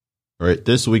All right,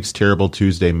 this week's Terrible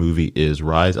Tuesday movie is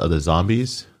Rise of the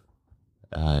Zombies.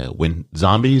 When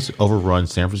zombies overrun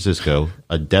San Francisco,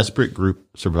 a desperate group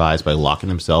survives by locking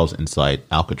themselves inside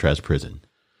Alcatraz prison.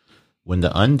 When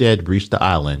the undead reach the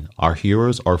island, our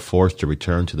heroes are forced to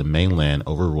return to the mainland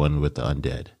overrun with the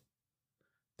undead.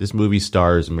 This movie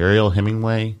stars Mariel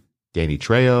Hemingway, Danny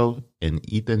Trejo, and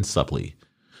Ethan Suplee.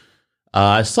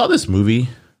 I saw this movie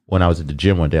when I was at the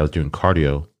gym one day. I was doing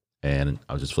cardio, and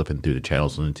I was just flipping through the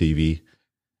channels on the TV,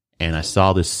 and I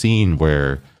saw this scene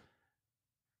where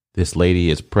this lady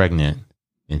is pregnant,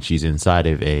 and she's inside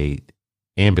of a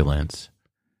ambulance,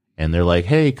 and they're like,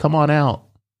 "Hey, come on out.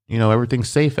 You know, everything's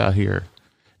safe out here."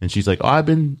 And she's like, "Oh, I've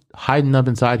been hiding up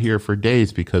inside here for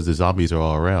days because the zombies are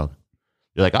all around."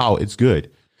 You're like, "Oh, it's good."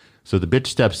 So the bitch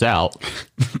steps out,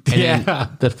 and then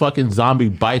the fucking zombie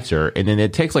bites her, and then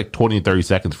it takes like 20 to 30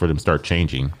 seconds for them to start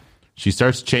changing. She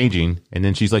starts changing, and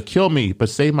then she's like, "Kill me, but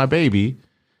save my baby."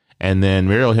 And then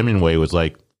Mariel Hemingway was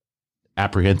like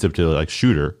apprehensive to like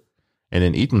shoot her. And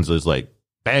then Ethan's was like,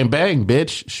 "Bang, bang,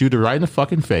 bitch," shoot her right in the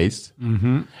fucking face.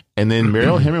 Mm-hmm. And then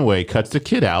Mariel Hemingway cuts the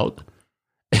kid out.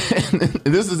 And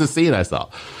this is the scene I saw.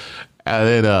 And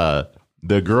then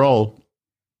the girl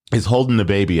is holding the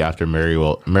baby after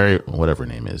whatever her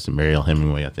name is, Mariel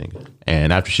Hemingway, I think.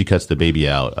 And after she cuts the baby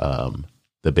out,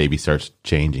 the baby starts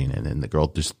changing, and then the girl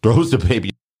just throws the baby.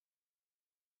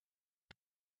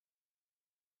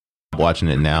 I'm watching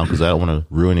it now because I don't want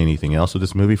to ruin anything else with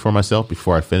this movie for myself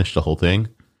before I finish the whole thing.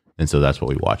 And so that's what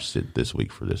we watched it this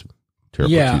week for this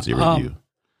Terrible Tuesday review.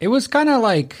 It was kind of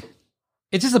like,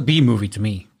 it's just a B movie to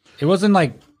me. It wasn't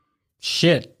like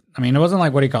shit. I mean, it wasn't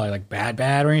like, what do you call it, like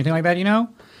bad or anything like that, you know?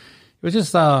 It was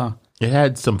just it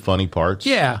had some funny parts.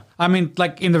 Yeah. I mean,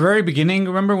 like in the very beginning,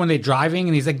 remember when they're driving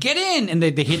and he's like, "Get in," and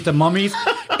they hit the mummies.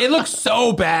 It looks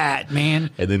so bad,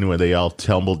 man. And then when they all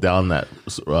tumbled down that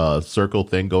circle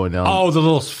thing going down. Oh, the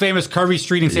little famous curvy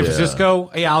street in San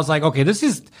Francisco. Yeah, I was like, okay, I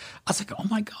was like, oh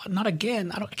my God, not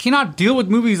again. I cannot deal with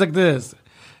movies like this.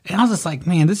 And I was just like,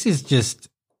 man, this is just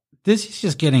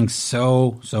getting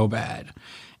so bad.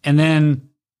 And then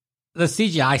the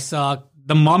CGI sucked.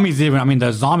 The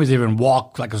the zombies even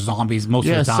walk like zombies most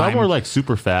of the time. Some were like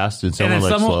super fast and some were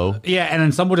like slow. Yeah, and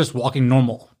then some were just walking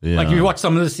normal. Yeah. Like if you watch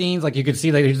some of the scenes, like you could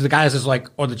see like the guy's just like,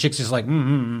 or the chick's just like,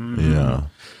 Yeah.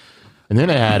 And then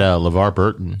it had LeVar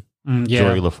Burton,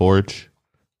 Geordi LaForge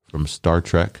from Star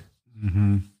Trek.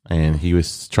 Mm-hmm. And he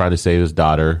was trying to save his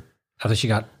daughter. After she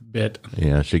got bit.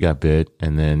 Yeah, she got bit.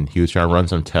 And then he was trying to run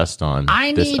some tests on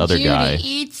this other guy. I need you to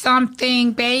eat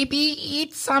something, baby.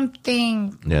 Eat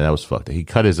something. Yeah, that was fucked. He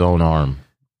cut his own arm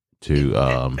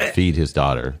to feed his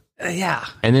daughter. Yeah.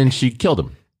 And then she killed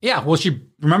him. Yeah, well,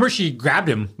 she grabbed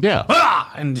him. Yeah.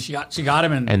 And she got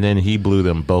him. And then he blew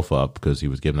them both up because he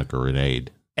was giving a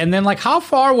grenade. And then, like, how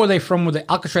far were they from the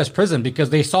Alcatraz prison? Because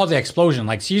they saw the explosion.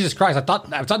 Like, Jesus Christ, I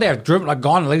thought they had driven, like,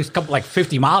 gone at least a couple, like,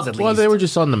 50 miles at least. Well, they were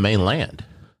just on the mainland.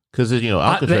 Because, you know,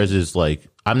 Alcatraz is like,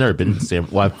 I've never been to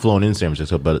I've flown in San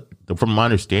Francisco, but from my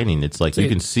understanding, it's like, you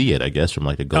can see it, I guess, from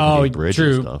like a Golden Gate Bridge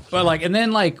and stuff. But like, and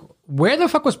then like, where the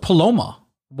fuck was Paloma?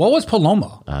 What was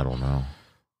Paloma? I don't know.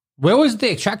 Where was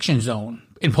the extraction zone?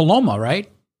 In Paloma,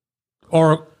 right?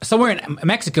 Or somewhere in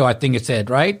Mexico, I think it said,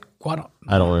 right?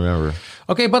 I don't remember.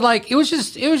 Okay, but like, it was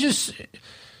just,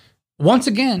 once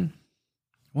again,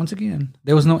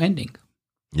 there was no ending.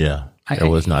 Yeah, there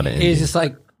was not an ending. It's just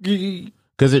like,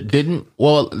 because it didn't.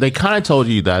 Well, they kind of told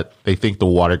you that they think the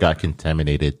water got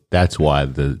contaminated. That's why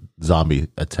the zombie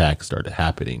attack started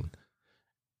happening.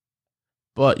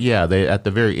 But yeah, they at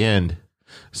the very end.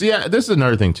 See, yeah, this is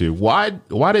another thing too. Why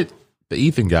did the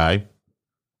Ethan guy?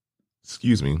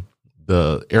 Excuse me.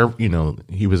 The air, you know,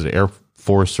 he was an Air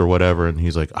Force or whatever, and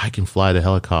he's like, "I can fly the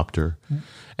helicopter,"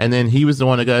 and then he was the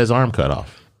one that got his arm cut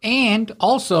off. And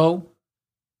also,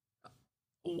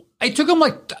 it took him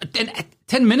like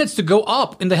 10 minutes to go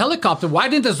up in the helicopter. Why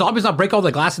didn't the zombies not break all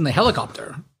the glass in the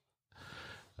helicopter?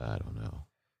 I don't know.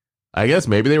 I guess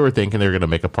maybe they were thinking they were going to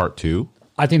make a part 2.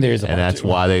 I think there is a part 2. And that's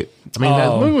why they... I mean,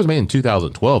 that movie was made in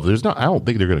 2012. I don't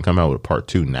think they're going to come out with a part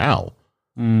 2 now.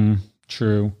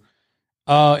 True.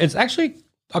 It's actually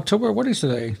October... What is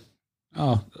today?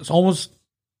 Oh, it's almost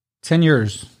 10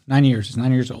 years. 9 years. It's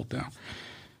 9 years old now.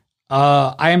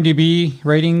 IMDb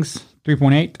ratings,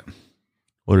 3.8.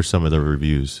 What are some of the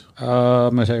reviews? I'm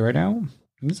going to tell you right now.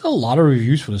 There's a lot of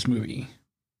reviews for this movie.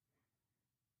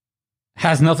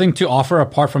 Has nothing to offer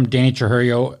apart from Danny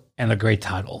Trejo and a great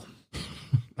title.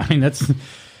 I mean, that's...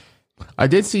 I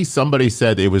did see somebody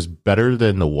said it was better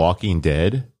than The Walking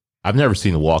Dead. I've never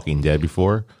seen The Walking Dead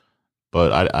before,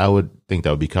 but I would think that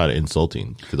would be kind of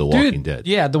insulting to The Walking Dead.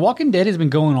 Yeah, The Walking Dead has been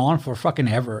going on for fucking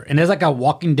ever. And there's like a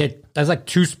Walking Dead, there's like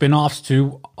 2 spinoffs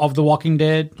too of The Walking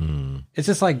Dead. It's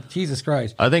just like, Jesus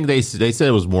Christ. I think they said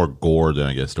it was more gore than,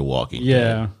 I guess, The Walking Dead.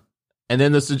 Yeah. And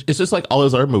then it's just like all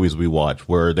those other movies we watch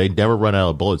where they never run out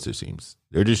of bullets, it seems.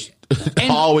 They're just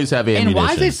always have ammunition. And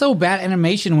why is it so bad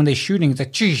animation when they're shooting? It's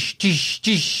like, jish, jish,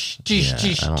 jish, jish,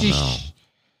 jish, I don't jish. know.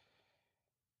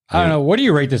 I don't know. What do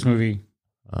you rate this movie?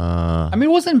 I mean,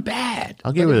 it wasn't bad.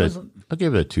 I'll give it a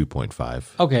 2.5.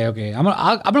 Okay. I'm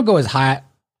gonna go as high.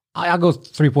 I'll go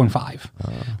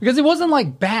 3.5 because it wasn't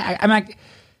like bad. I mean,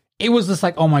 it was just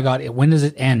like, oh my god, when does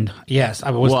it end? Yes,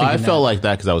 I was. Well, thinking I felt like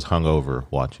that because I was hungover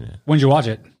watching it When did you watch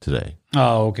it? today.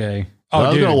 Oh, okay. I Oh,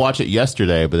 was dude. gonna watch it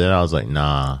yesterday, but then I was like,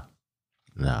 nah,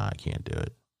 I can't do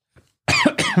it.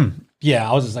 Yeah,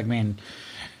 I was just like, man,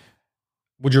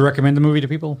 would you recommend the movie to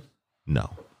people? No,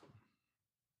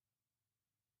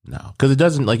 because it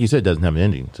doesn't, like you said, it doesn't have an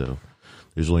ending, so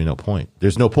there's really no point.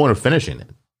 There's no point of finishing it.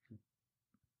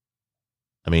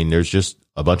 I mean, there's just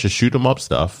a bunch of shoot 'em up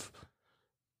stuff.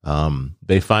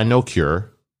 They find no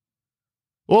cure.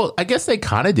 Well, I guess they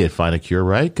kind of did find a cure,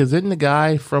 right? Because didn't the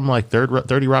guy from like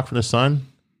 30 Rock from the Sun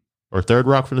or Third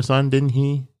Rock from the Sun, didn't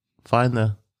he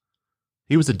find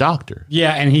he was a doctor?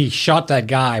 Yeah, and he shot that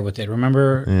guy with it,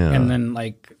 remember? Yeah. And then,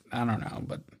 like, I don't know,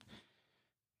 but...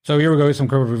 So here we go with some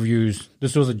critical reviews.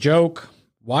 This was a joke.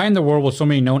 Why in the world would so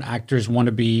many known actors want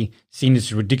to be seen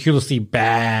as ridiculously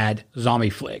bad zombie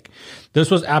flick?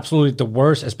 This was absolutely the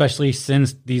worst, especially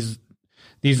since these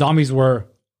zombies were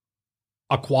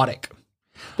aquatic.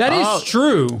 That is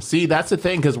true. See, that's the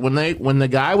thing, because when the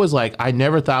guy was like, I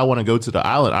never thought I want to go to the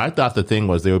island, I thought the thing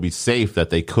was they would be safe, that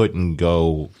they couldn't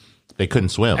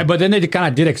swim. But then they kind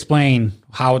of did explain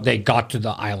how they got to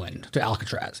the island, to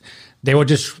Alcatraz. They were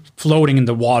just floating in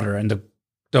the water, and the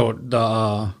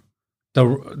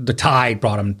tide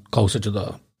brought them closer to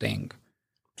the thing.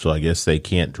 So I guess they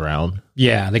can't drown.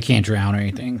 Yeah, they can't drown or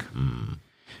anything.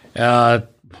 1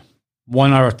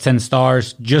 out of 10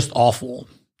 stars, just awful.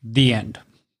 The end.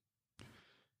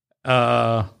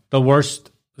 The worst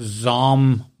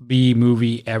zombie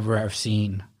movie ever I've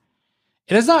seen.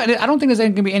 It is not. I don't think there's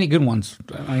going to be any good ones.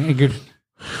 Any good.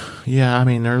 Yeah, I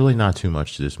mean, there's really not too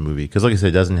much to this movie because, like I said,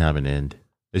 it doesn't have an end.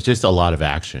 It's just a lot of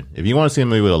action. If you want to see a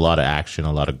movie with a lot of action,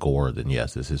 a lot of gore, then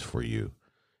yes, this is for you.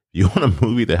 If you want a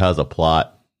movie that has a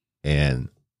plot and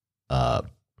a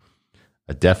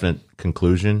definite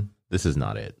conclusion, this is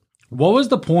not it. What was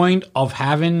the point of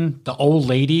having the old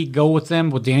lady go with them,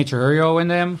 with Danny Trejo in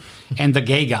them, and the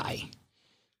gay guy?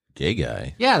 Gay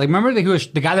guy? Yeah, like, remember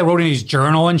the guy that wrote in his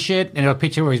journal and shit, and a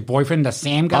picture of his boyfriend, the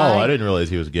Sam guy? Oh, I didn't realize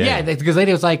he was gay. Yeah, because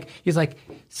lady was like, he's like,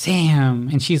 Sam,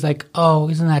 and she's like, oh,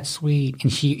 isn't that sweet? And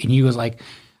he was like,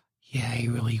 yeah, he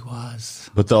really was.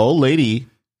 But the old lady...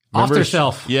 Off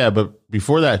herself. Yeah, but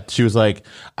before that, she was like,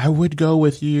 I would go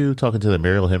with you, talking to the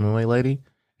Mariel Hemingway lady.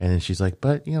 And then she's like,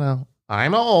 but,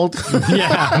 I'm old.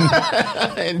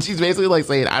 Yeah. And she's basically like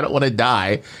saying, I don't want to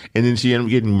die. And then she ends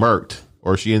up getting murked,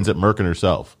 or she ends up murking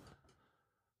herself.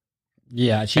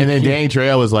 Yeah. And then Danny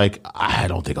Trejo was like, I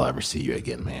don't think I'll ever see you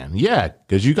again, man. Yeah,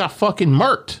 because you got fucking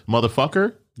murked,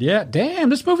 motherfucker. Yeah, damn.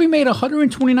 This movie made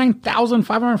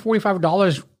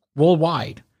 $129,545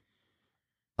 worldwide.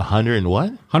 100 and what?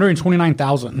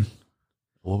 129,000.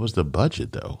 What was the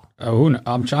budget, though? Oh, who knows?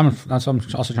 That's what I'm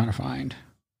also trying to find.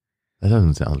 That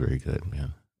doesn't sound very good,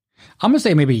 man. I'm gonna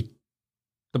say maybe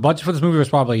the budget for this movie was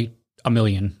probably $1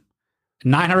 million.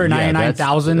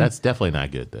 999,000. That's definitely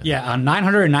not good, then. Yeah,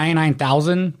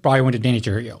 999,000 probably went to Danny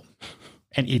Trejo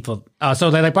and Ethel.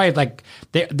 So they probably like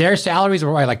their salaries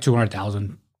were probably like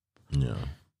 200,000. Yeah.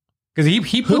 Because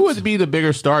he who would be the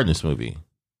bigger star in this movie?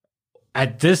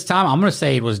 At this time, I'm gonna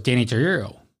say it was Danny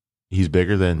Trejo. He's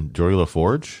bigger than Joey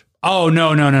LaForge? Oh,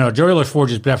 no. Joey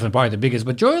LaForge is definitely probably the biggest,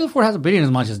 but Joey LaForge hasn't been in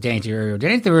as much as Danny Trejo.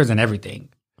 Danny Trejo is in everything.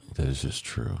 That is just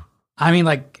true. I mean,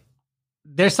 like,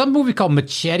 there's some movie called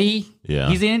Machete. Yeah.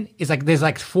 He's in. It's like there's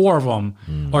like 4 of them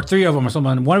or 3 of them or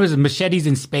something. One of his Machete's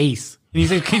in space. And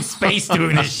he's in space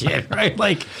doing this shit, right?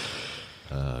 Like,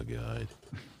 oh god.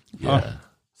 Yeah.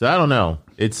 So I don't know.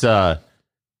 It's like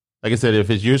I said, if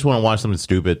you just want to watch something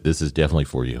stupid, this is definitely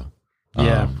for you.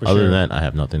 Yeah. Other than that, I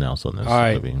have nothing else on this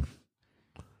movie.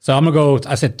 So I'm gonna go.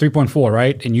 I said 3.4,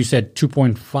 right? And you said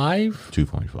 2.5.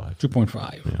 2.5.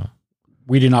 2.5. Yeah.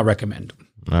 We do not recommend.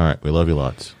 All right. We love you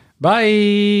lots.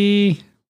 Bye.